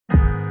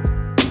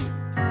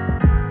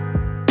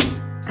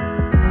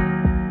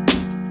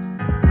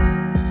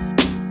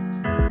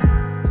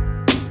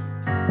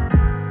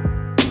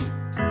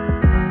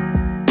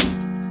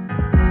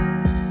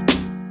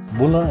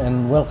Nawalowalo,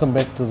 and welcome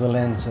back to the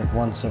Lands at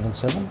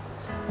 177.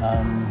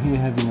 I'm here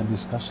having a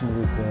discussion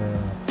with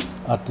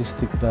the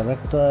artistic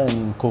director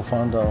and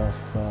co-founder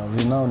of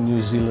renowned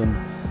New Zealand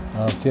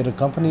theatre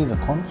company, the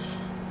Conch,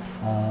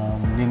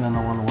 Nina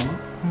Nawalowalo,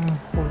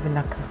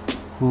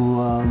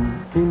 who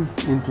came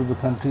into the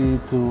country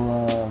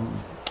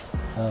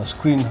to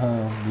screen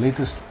her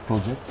latest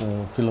project,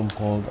 a film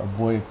called A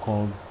Boy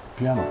Called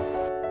Piano.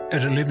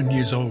 At 11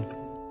 years old,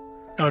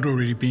 I'd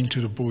already been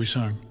to the boys'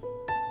 home.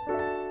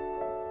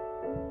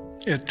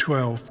 At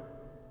 12,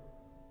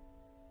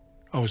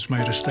 I was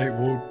made a state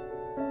ward.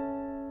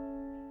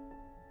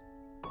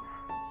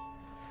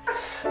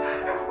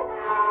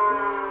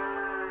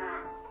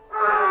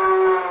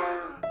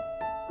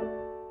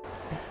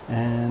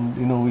 And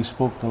you know, we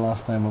spoke the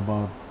last time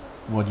about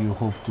what you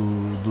hope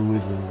to do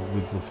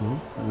with the film,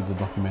 with the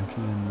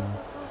documentary, and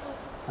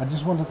I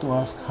just wanted to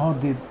ask, how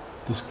did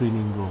the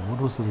screening go?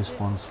 What was the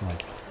response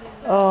like?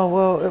 Oh,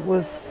 well, it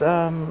was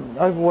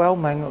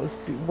overwhelming. It was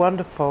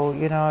wonderful.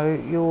 You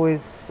know, you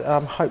always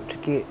hope to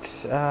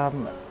get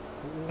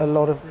a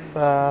lot of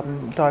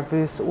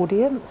diverse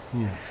audience.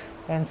 Yes.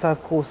 And so,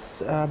 of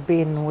course,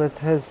 Ben, with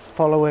his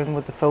following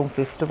with the film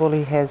festival,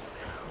 he has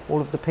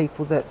all of the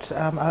people that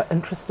are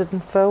interested in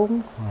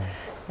films. Right.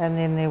 And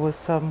then there was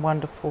some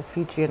wonderful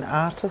Fijian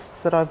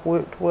artists that I've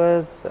worked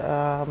with.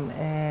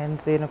 And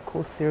then, of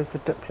course, there is the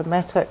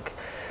diplomatic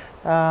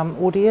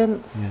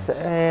audience, yes.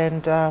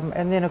 and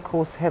then of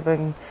course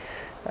having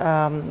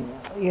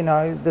you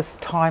know, this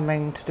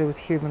timing to do with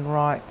human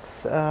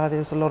rights, there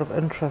was a lot of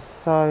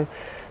interest, so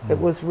it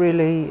was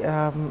really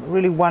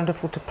really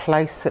wonderful to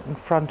place it in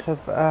front of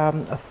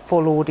a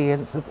full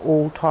audience of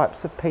all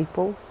types of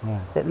people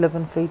that live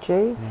in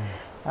Fiji.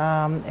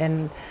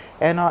 And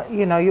I,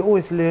 you know, you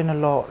always learn a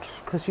lot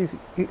because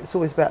it's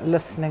always about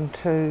listening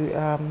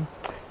to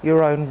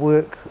your own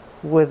work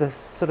with a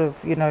sort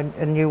of, you know,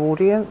 a new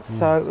audience. Yes.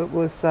 So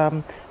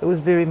it was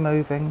very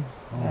moving,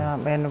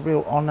 and a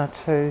real honour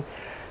to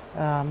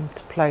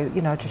play,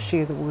 you know, to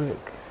share the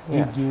work.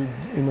 Yeah.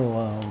 You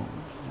know,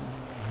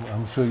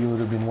 I'm sure you would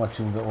have been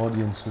watching the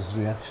audience's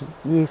reaction.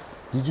 Yes.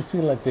 Did you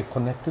feel like they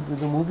connected with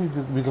the movie?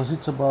 Because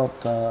it's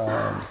about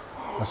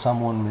a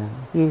Samoan man,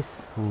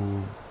 yes,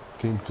 who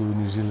came to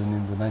New Zealand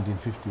in the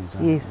 1950s,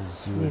 yes,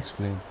 as you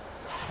explained,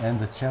 and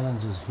the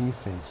challenges he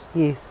faced.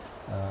 Yes.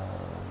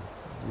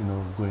 You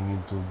know, going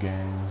into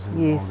gangs and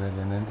yes. all that,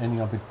 and then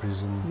ending up in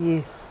prison.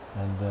 Yes.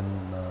 And then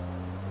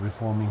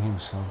reforming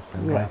himself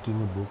and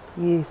writing a book.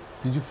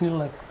 Yes. Did you feel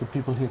like the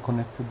people here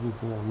connected with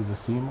the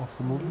theme of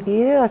the movie?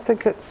 Yeah, I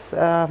think it's.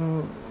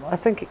 I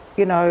think,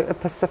 you know, a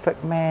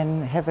Pacific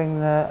man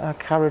having the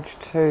courage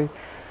to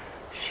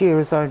share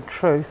his own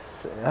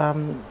truths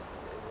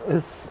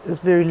is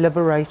very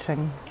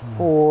liberating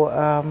for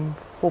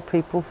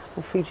people,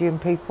 for Fijian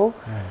people.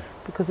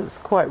 Because it's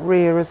quite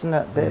rare, isn't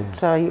it,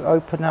 that you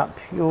open up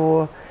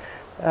your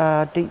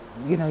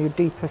your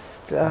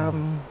deepest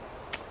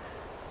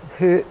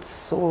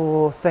hurts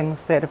or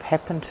things that have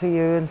happened to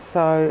you, and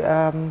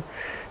so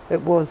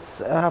it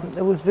was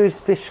very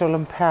special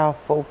and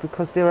powerful,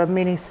 because there are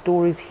many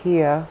stories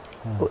here,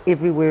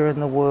 everywhere in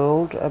the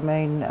world. I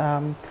mean,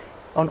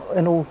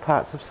 in all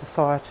parts of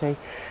society,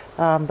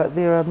 but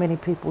there are many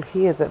people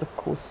here that, of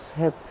course,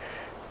 have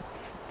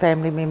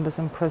family members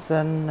in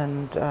prison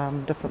and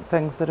different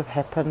things that have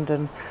happened,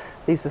 and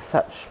these are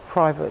such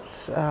private,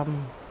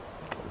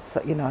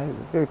 you know,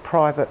 very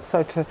private.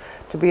 So to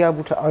be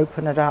able to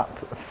open it up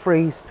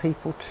frees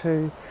people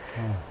to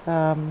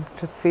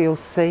feel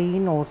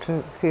seen, or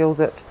to feel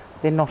that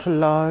they're not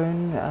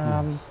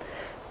alone.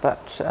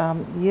 But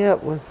yeah,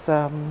 it was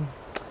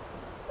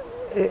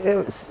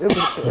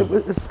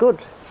good.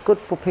 It's good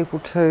for people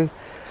to.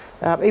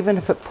 Even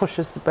if it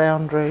pushes the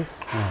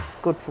boundaries, it's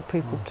good for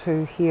people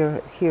to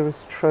hear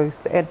his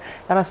truth. And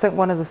I think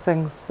one of the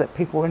things that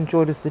people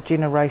enjoyed is the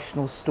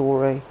generational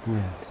story.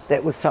 Yes.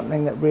 That was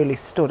something that really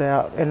stood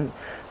out, and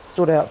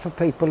stood out for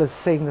people, as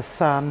seeing the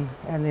son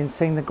and then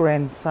seeing the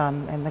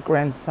grandson, and the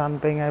grandson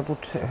being able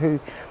to, who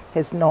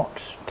has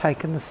not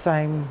taken the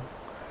same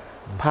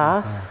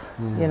path,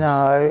 you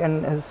know,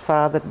 and his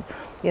father,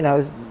 you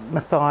know,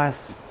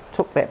 Matthias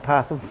took that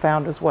path and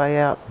found his way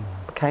out,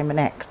 became an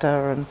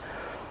actor,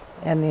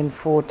 and then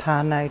for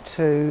Tane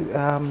to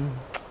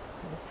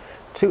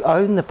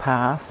own the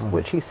past,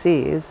 which he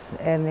says,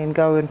 and then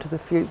go into the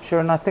future.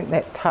 And I think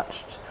that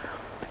touched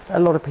a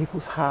lot of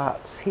people's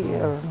hearts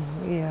here.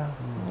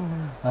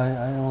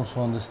 I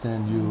also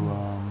understand you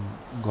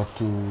got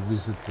to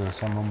visit the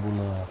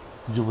Samambula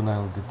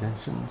Juvenile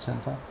Detention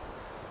Center.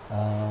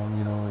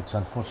 You know, it's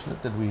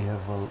unfortunate that we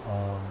have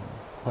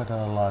quite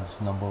a large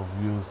number of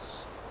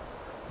youths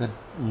that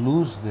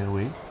lose their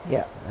way,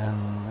 and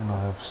you know,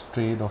 have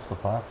strayed off the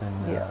path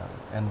and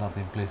end up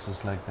in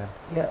places like that.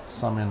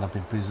 Some end up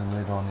in prison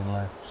later on in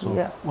life. So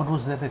what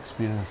was that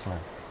experience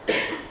like?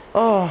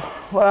 Oh,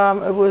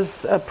 it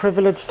was a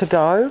privilege to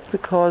go,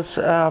 because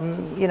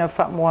you know,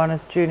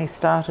 Whakmoana's journey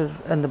started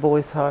in the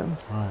boys'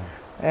 homes,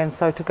 and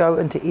so to go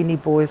into any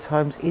boys'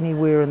 homes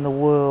anywhere in the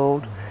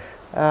world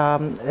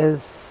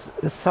is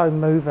so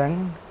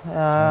moving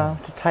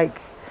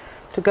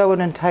to go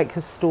in and take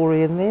his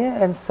story in there.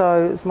 And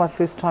so it's my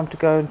first time to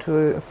go into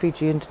a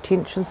Fijian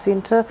detention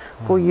centre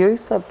for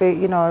youth. I've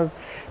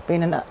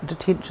been in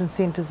detention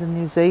centres in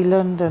New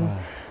Zealand and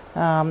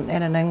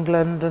in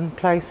England and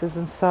places.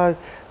 And so,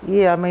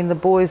 yeah, I mean, the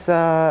boys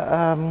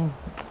are,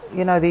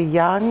 they're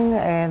young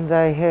and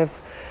they have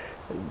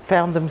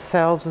found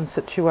themselves in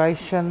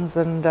situations,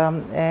 and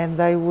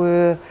they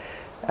were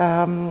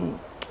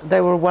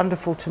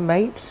wonderful to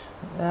meet.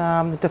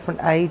 The different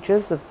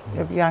ages of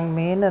young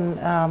men,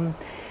 and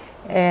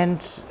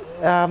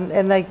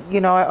they,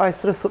 I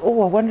sort of thought,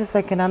 oh, I wonder if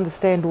they can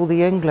understand all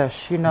the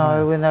English, when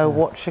they were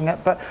watching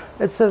it. But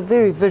it's a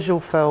very visual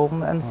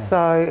film, and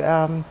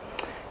so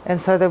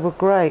they were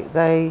great.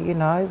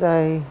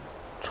 They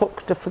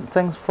took different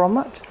things from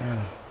it,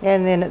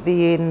 and then at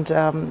the end,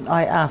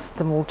 I asked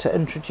them all to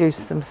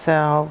introduce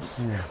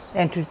themselves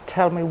and to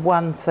tell me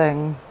one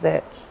thing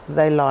that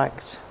they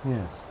liked.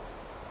 Yes.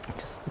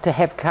 Just to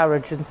have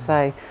courage and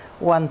say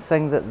one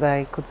thing that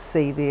they could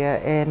see there.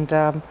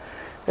 And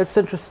it's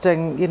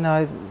interesting,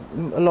 a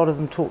lot of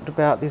them talked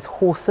about there's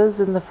horses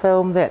in the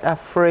film that are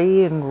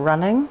free and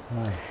running.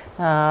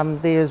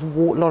 There's a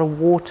lot of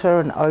water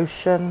and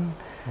ocean.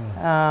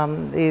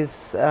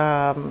 There's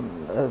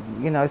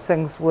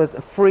things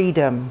with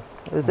freedom.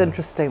 It was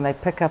interesting, they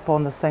pick up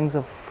on the things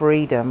of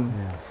freedom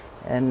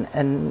and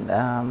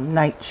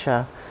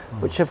nature,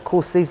 which of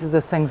course these are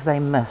the things they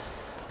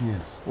miss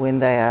when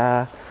they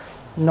are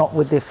not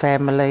with their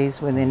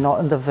families, when they're not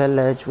in the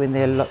village, when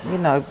they're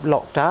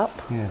locked up.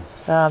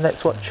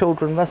 That's what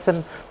children miss,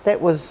 and that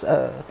was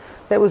a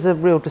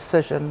real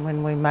decision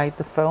when we made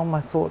the film.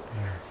 I thought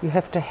you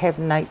have to have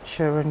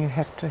nature and you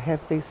have to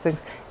have these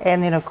things.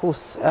 And then of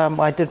course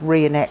I did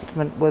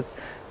reenactment with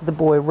the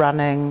boy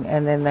running,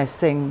 and then they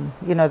sing,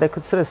 they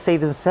could sort of see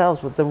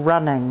themselves with the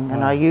running,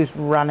 and I used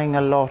running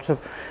a lot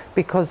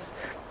because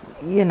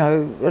a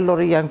lot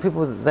of young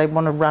people, they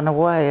want to run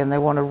away and they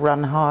want to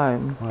run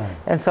home.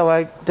 And so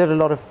I did a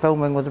lot of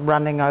filming with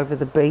running over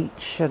the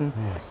beach,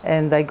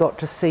 and they got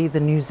to see the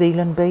New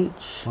Zealand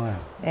beach.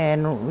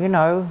 And,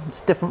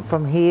 it's different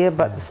from here,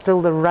 but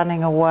still the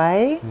running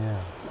away.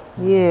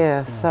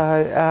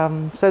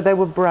 So they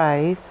were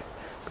brave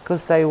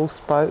because they all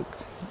spoke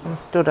and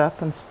stood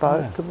up and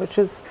spoke, which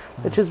is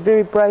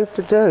very brave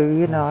to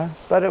do,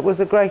 But it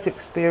was a great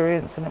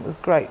experience, and it was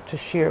great to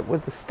share it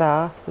with the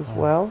staff as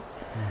well.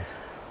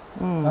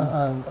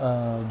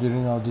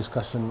 During our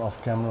discussion off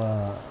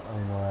camera,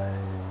 I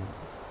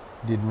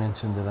did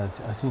mention that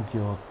I think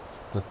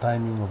the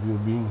timing of your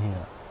being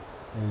here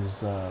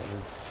is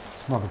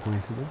it's not a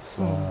coincidence.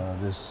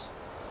 There's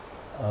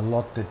a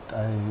lot that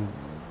I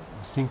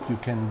think you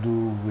can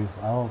do with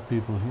our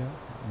people here,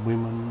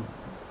 women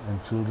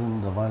and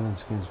children, the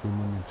violence against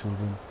women and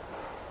children,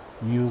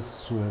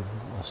 youths who have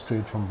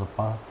strayed from the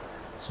path.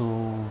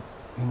 So,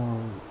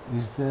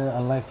 is there a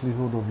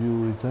likelihood of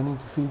you returning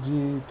to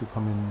Fiji to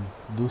come and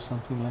do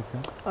something like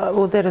that?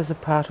 Well, that is a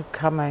part of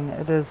coming.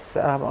 It is.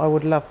 I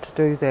would love to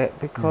do that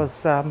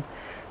because,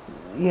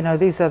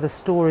 these are the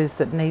stories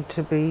that need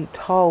to be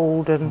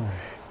told,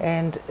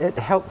 and it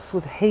helps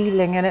with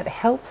healing, and it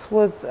helps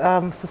with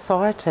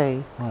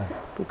society.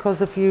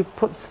 Because if you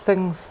put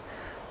things,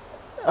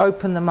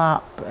 open them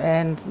up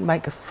and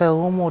make a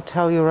film or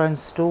tell your own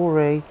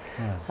story,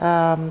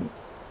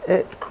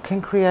 it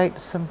can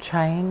create some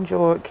change,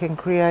 or it can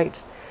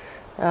create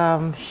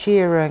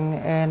sharing.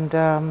 And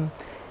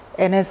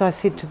as I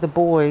said to the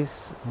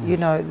boys,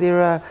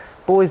 there are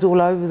boys all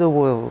over the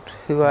world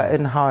who are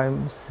in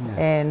homes,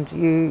 and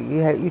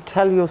you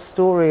tell your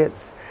story.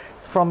 It's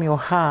from your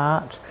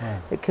heart.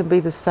 It can be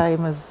the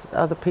same as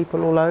other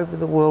people all over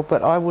the world.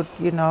 But I would,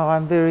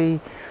 I'm very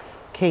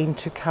keen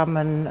to come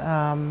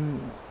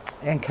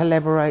and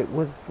collaborate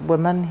with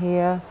women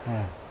here.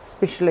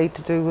 Especially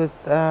to do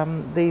with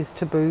these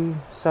taboo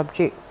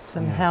subjects,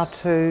 and how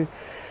to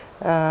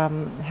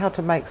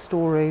make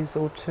stories,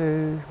 or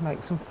to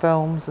make some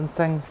films and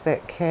things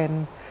that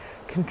can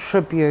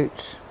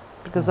contribute,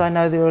 because I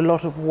know there are a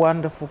lot of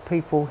wonderful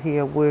people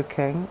here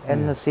working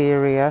in this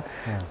area,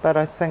 but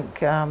I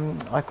think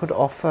I could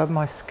offer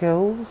my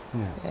skills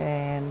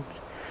and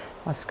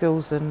my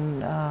skills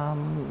in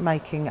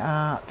making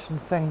art and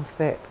things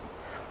that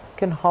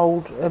can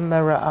hold a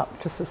mirror up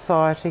to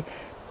society.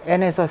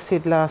 And as I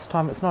said last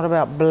time, it's not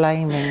about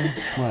blaming.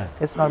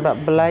 It's not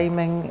about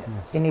blaming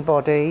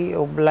anybody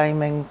or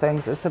blaming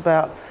things. It's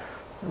about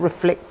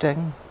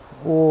reflecting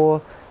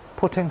or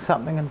putting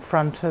something in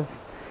front of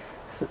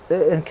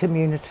in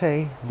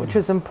community, which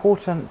is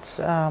important,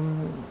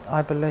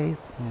 I believe.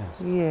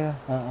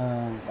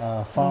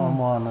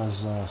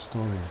 Whaomoana's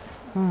story,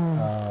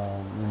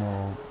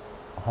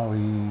 how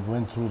he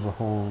went through the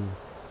whole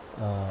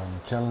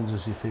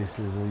challenges he faced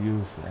as a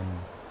youth, and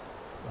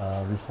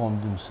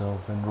reformed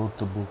himself and wrote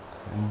the book,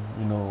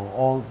 and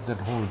all that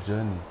whole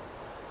journey.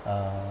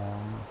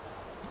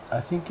 I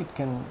think it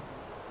can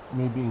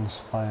maybe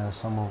inspire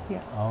some of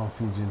our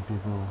Fijian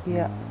people who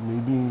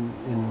maybe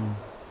in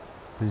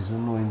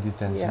prison or in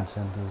detention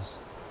centers,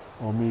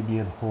 or maybe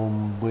at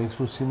home going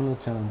through similar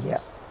challenges. Yeah.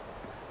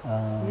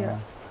 Yeah.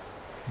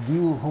 Do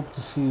you hope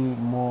to see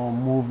more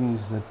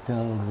movies that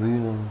tell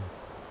real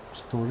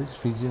stories,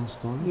 Fijian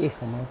stories, come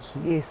Yes, out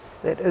soon? yes,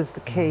 that is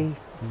the key.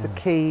 The Mm.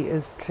 key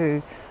is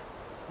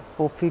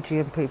for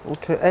Fijian people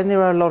to, and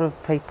there are a lot of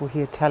people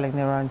here telling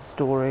their own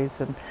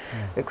stories and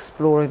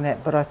exploring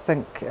that. But I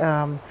think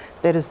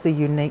that is the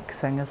unique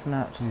thing, isn't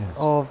it? Yes.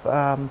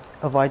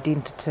 Of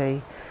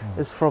identity,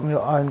 is from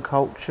your own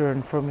culture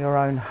and from your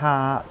own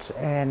heart,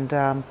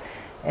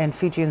 and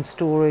Fijian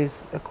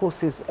stories. Of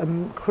course, there's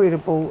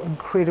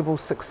incredible,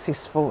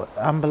 successful,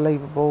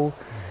 unbelievable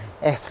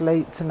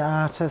athletes and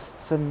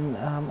artists and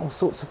all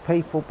sorts of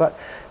people, but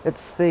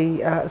it's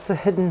the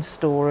hidden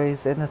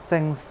stories and the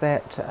things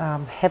that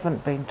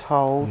haven't been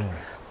told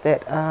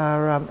that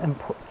are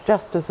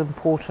just as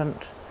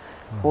important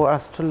for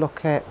us to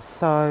look at.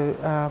 So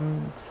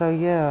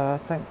yeah, I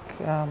think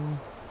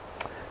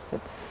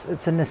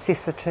it's a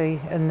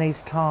necessity in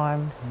these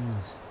times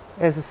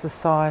as a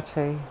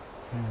society.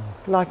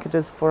 Like it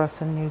is for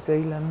us in New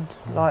Zealand,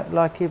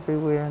 like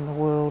everywhere in the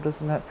world,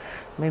 isn't it?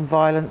 I mean,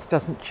 violence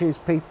doesn't choose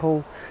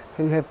people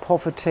who have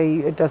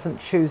poverty. It doesn't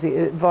choose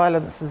it.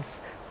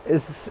 Violence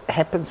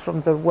happens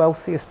from the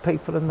wealthiest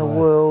people in the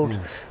world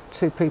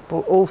to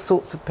people, all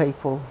sorts of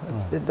people.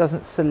 It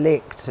doesn't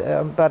select,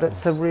 but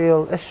it's a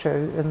real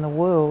issue in the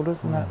world,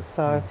 isn't it?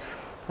 So,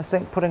 I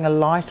think putting a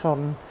light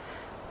on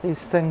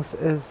these things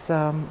is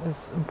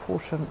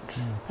important.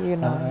 You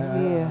know,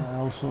 I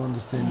also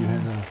understand you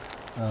had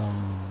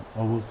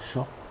a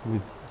workshop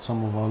with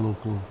some of our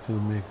local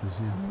filmmakers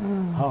here.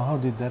 How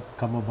did that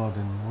come about,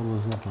 and what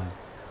was that like?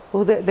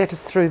 Well, that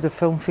is through the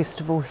film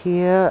festival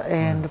here,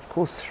 and of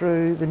course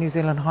through the New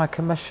Zealand High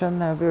Commission.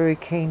 They're very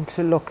keen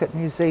to look at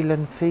New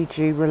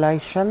Zealand-Fiji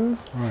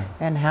relations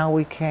and how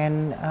we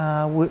can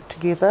work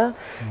together.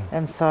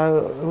 And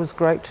so it was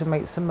great to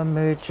meet some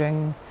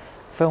emerging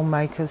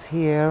filmmakers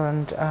here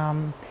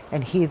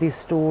and hear their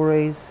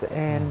stories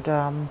and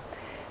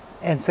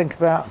think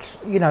about,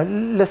 you know,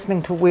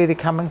 listening to where they're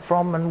coming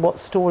from and what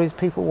stories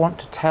people want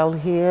to tell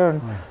here.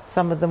 And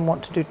some of them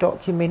want to do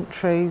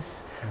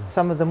documentaries,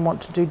 some of them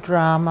want to do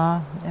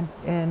drama,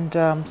 and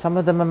some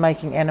of them are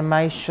making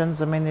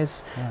animations. I mean,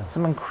 there's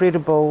some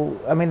incredible,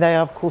 I mean,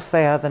 of course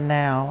they are the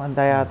now and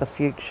they are the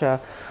future.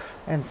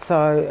 And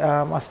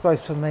so I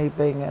suppose for me,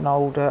 being an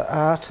older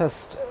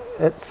artist,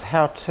 it's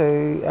how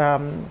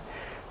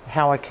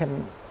I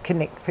can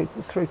connect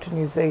people through to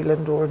New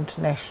Zealand or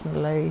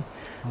internationally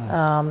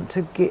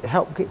to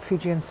help get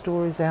Fijian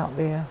stories out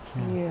there.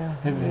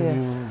 Have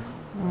you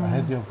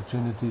had the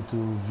opportunity to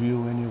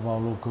view any of our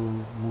local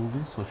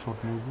movies or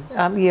short movies?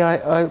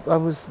 I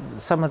was.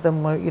 Some of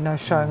them were, you know,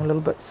 showing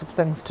little bits of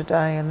things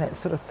today and that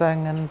sort of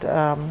thing,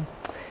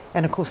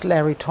 and of course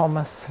Larry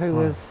Thomas,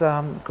 who is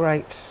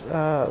great,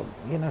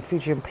 you know,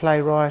 Fijian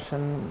playwright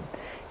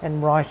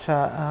and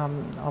writer.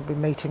 I'll be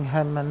meeting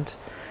him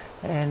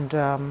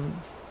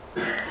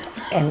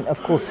and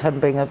of course him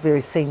being a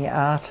very senior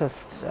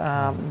artist,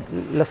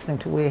 listening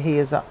to where he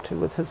is up to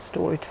with his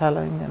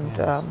storytelling,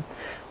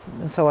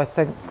 and so I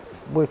think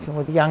working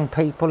with young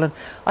people, and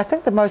I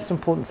think the most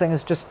important thing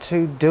is just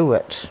to do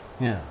it.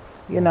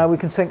 You know, we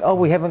can think, oh,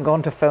 we haven't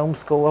gone to film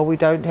school, or we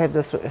don't have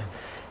this,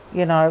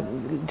 you know,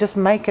 just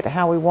make it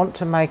how we want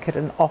to make it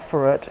and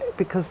offer it,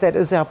 because that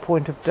is our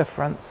point of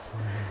difference.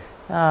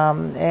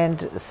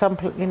 And some,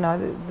 you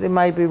know, there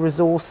may be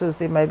resources,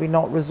 there may be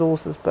not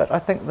resources, but I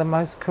think the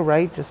most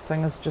courageous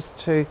thing is just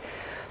to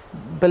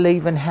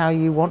believe in how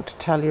you want to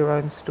tell your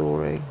own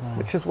story,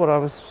 which is what I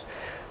was,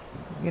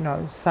 you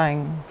know,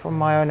 saying from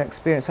my own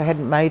experience. I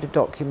hadn't made a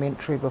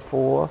documentary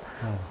before,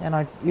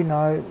 and you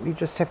know, you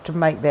just have to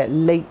make that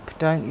leap,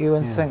 don't you,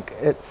 and think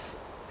it's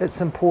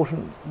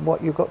important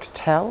what you've got to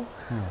tell.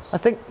 I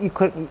think you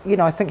could, you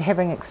know, I think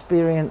having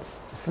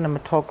experienced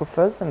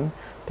cinematographers and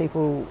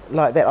people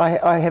like that,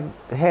 I have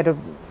had a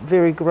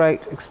very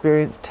great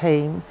experienced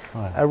team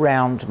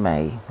around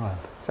me.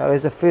 So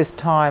as a first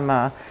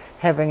timer,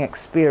 having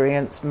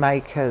experienced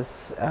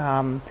makers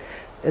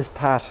is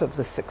part of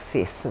the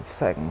success of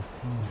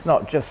things. It's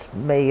not just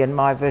me and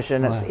my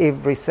vision, it's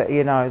every,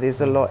 you know,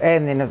 there's a lot,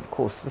 and then of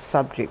course the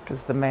subject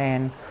is the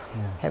man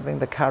having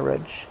the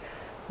courage.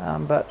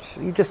 But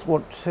you just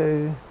want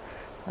to,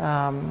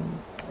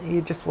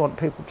 you just want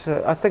people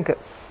to, I think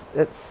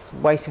it's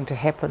waiting to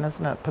happen,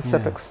 isn't it?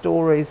 Pacific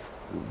stories,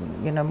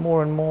 you know,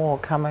 more and more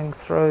coming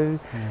through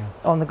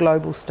on the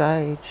global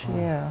stage.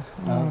 Your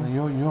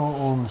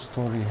own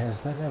story,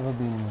 has that ever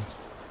been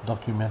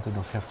documented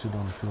or captured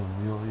on film?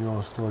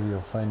 Your story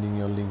of finding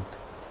your link,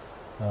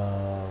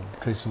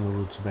 tracing your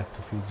roots back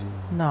to Fiji?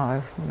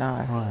 No.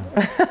 Right.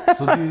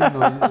 So do you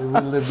know,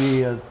 will there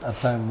be a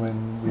time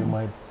when we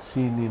might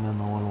see Nina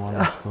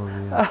Nawalowalo story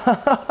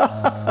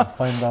and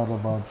find out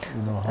about,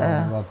 you know,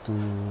 how we got to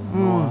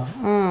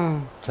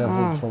Noah,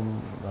 travelled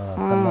from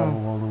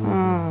Kanaru all the way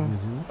to New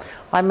Zealand?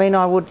 I mean,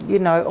 I would, you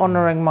know,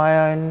 honouring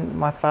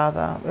my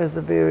father is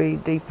a very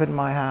deep in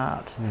my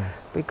heart,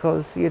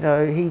 because, you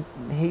know, he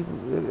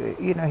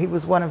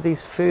was one of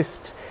these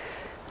first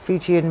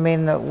Fijian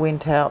men that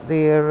went out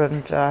there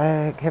and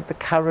have the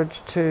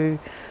courage to,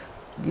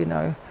 you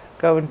know,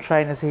 go and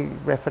train as he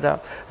wrap it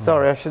up.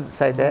 Sorry, I shouldn't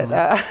say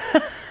that.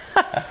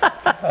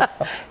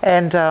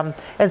 And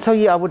so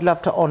yeah, I would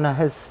love to honour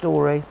his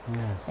story,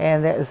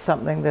 and that is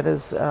something that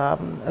is a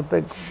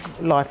big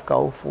life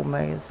goal for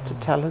me, is to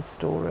tell his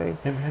story.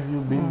 Have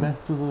you been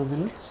back to the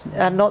village?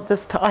 Not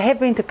this time. I have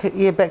been to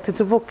back to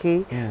Te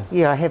Vuki. Yes.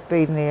 Yeah, I have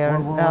been there.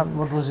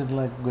 What was it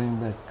like going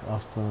back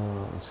after,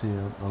 say,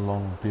 a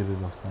long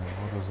period of time?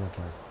 What was that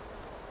like?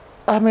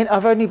 I mean,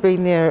 I've only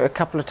been there a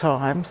couple of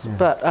times,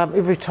 but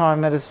every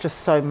time it is just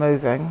so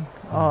moving.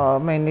 Oh, I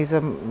mean, these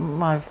are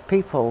my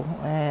people,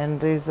 and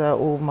these are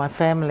all my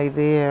family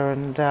there,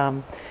 and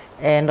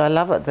I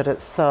love it that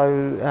it's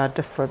so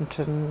different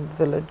in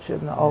village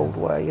in the old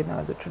way, you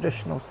know, the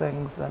traditional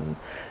things, and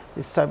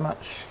there's so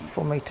much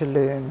for me to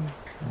learn.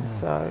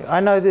 So I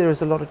know there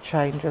is a lot of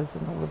changes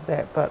and all of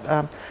that, but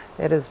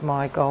that is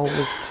my goal,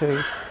 is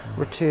to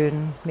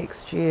return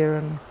next year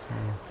and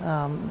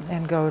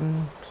go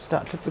and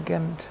start to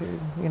begin to,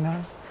 you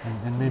know.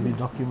 And maybe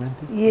document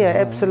it? Yeah,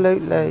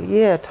 absolutely.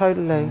 Yeah,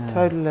 totally,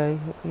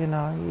 you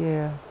know,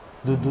 yeah.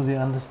 Do they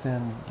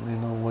understand, you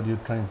know, what you're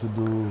trying to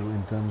do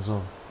in terms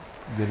of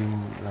getting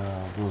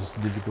those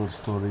difficult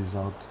stories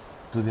out?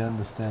 Do they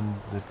understand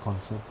that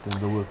concept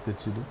and the work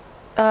that you do?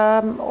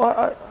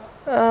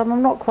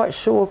 I'm not quite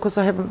sure, because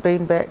I haven't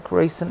been back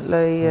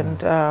recently,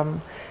 and I,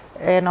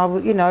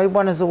 you know,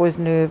 one is always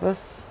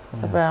nervous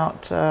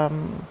about,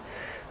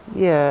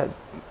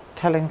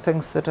 telling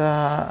things that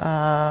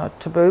are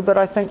taboo. But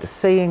I think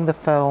seeing the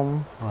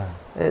film,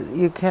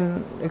 you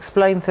can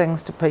explain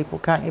things to people,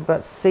 can't you?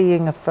 But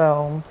seeing a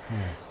film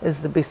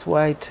is the best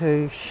way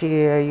to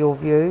share your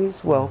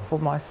views. Well, for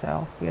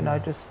myself, you know,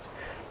 just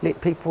let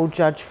people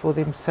judge for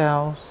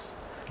themselves.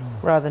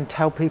 Rather than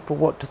tell people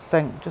what to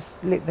think, just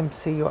let them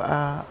see your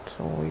art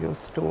or your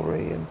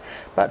story.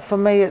 But for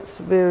me, it's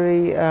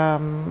very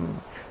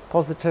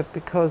positive,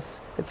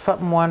 because it's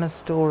Whamoana's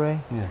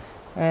story,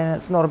 and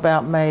it's not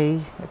about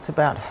me. It's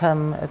about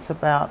him. It's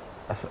about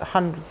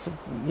hundreds of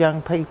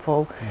young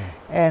people,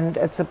 and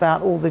it's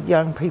about all the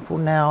young people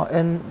now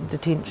in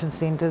detention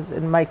centres,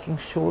 and making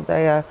sure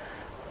they are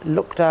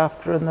looked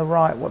after in the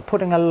right way,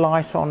 putting a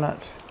light on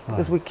it,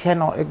 because we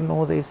cannot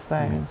ignore these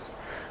things.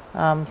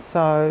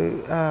 So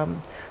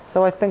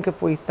I think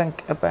if we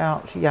think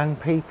about young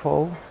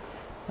people,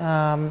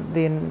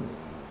 then,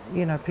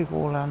 you know, people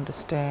will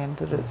understand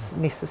that it's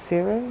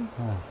necessary.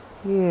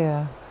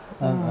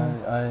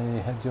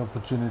 I had the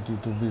opportunity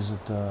to visit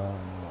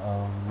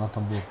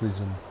Nawalowalo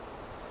prison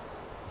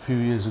a few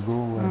years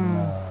ago when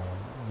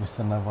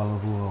Mr.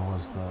 Nawalowalo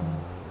was the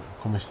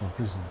Commissioner of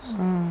Prisons.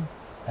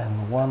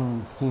 And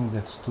one thing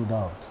that stood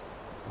out,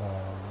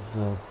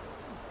 the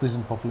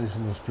prison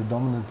population was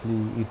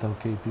predominantly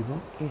Italki people,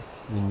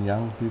 in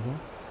young people,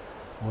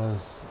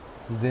 was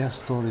their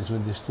stories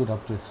when they stood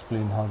up to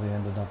explain how they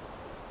ended up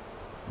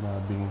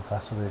being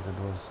incarcerated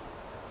was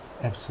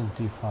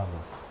absentee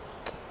fathers,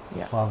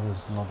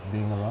 fathers not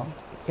being around.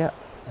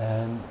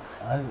 And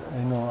I,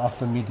 you know,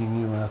 after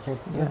meeting you, I thought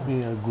that'd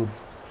be a good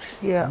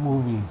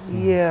movie.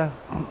 You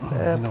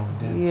know,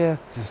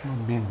 just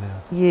not being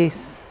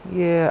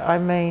there. I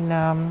mean,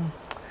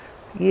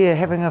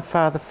 having a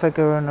father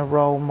figure and a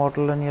role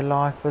model in your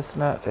life,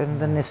 isn't it? And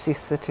the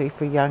necessity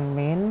for young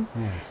men.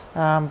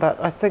 But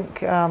I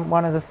think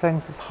one of the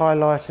things that's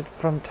highlighted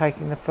from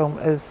taking the film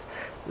is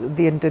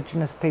the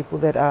Indigenous people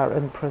that are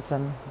in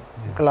prison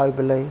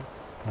globally.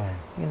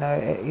 You know,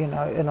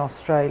 in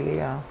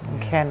Australia, in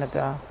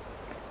Canada,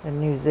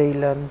 in New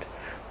Zealand,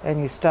 and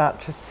you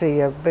start to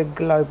see a big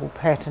global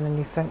pattern, and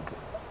you think,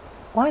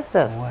 why is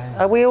this?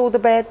 Are we all the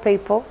bad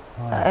people?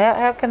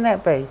 How can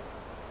that be?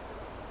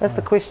 That's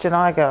the question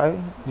I go.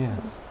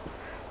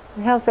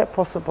 How's that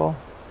possible?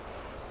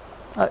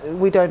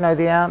 We don't know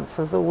the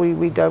answers, or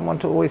we don't want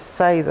to always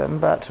say them,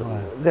 but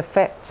the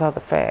facts are the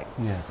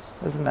facts,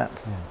 isn't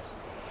it?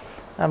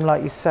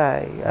 Like you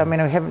say, I mean,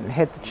 we haven't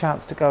had the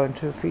chance to go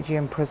into a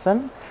Fijian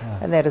prison,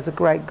 and that is a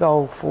great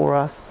goal for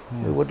us.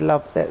 We would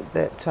love that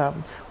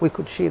we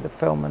could share the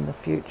film in the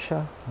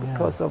future,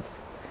 because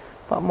of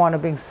Whamoana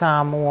being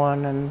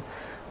Samoan, and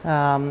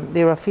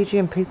there are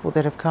Fijian people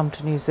that have come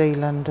to New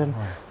Zealand, and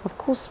of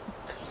course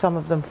some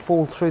of them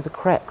fall through the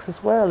cracks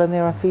as well, and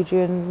there are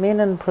Fijian men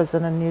in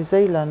prison in New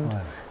Zealand,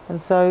 and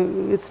so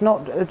it's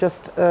not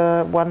just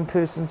one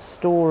person's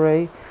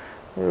story.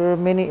 There are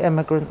many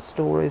immigrant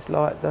stories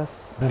like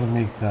this. That'll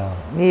make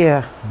be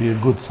a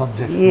good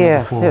subject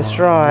for that's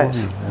right.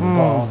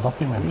 And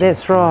documentary.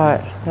 That's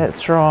right.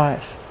 That's right.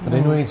 But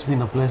anyway, it's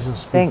been a pleasure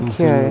speaking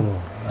to you,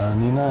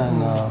 Nina,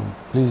 and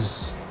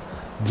please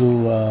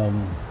do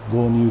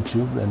go on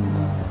YouTube and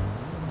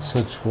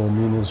search for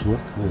Nina's work.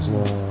 There's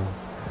a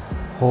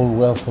whole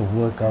wealth of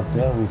work out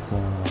there with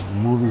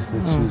movies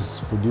that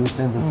she's produced,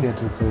 and the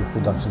theatrical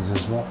productions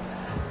as well.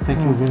 Thank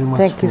you very much.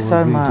 Thank you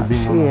so much.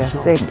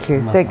 Thank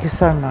you. Thank you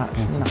so much.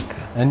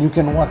 And you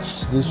can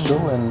watch this show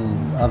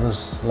and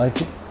others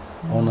like it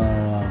on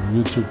our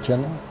YouTube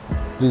channel.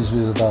 Please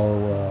visit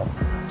our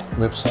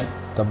website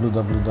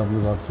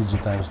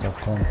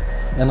www.fijitimes.com,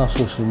 and our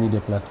social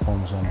media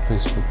platforms on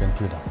Facebook and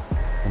Twitter.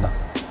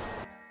 Enough.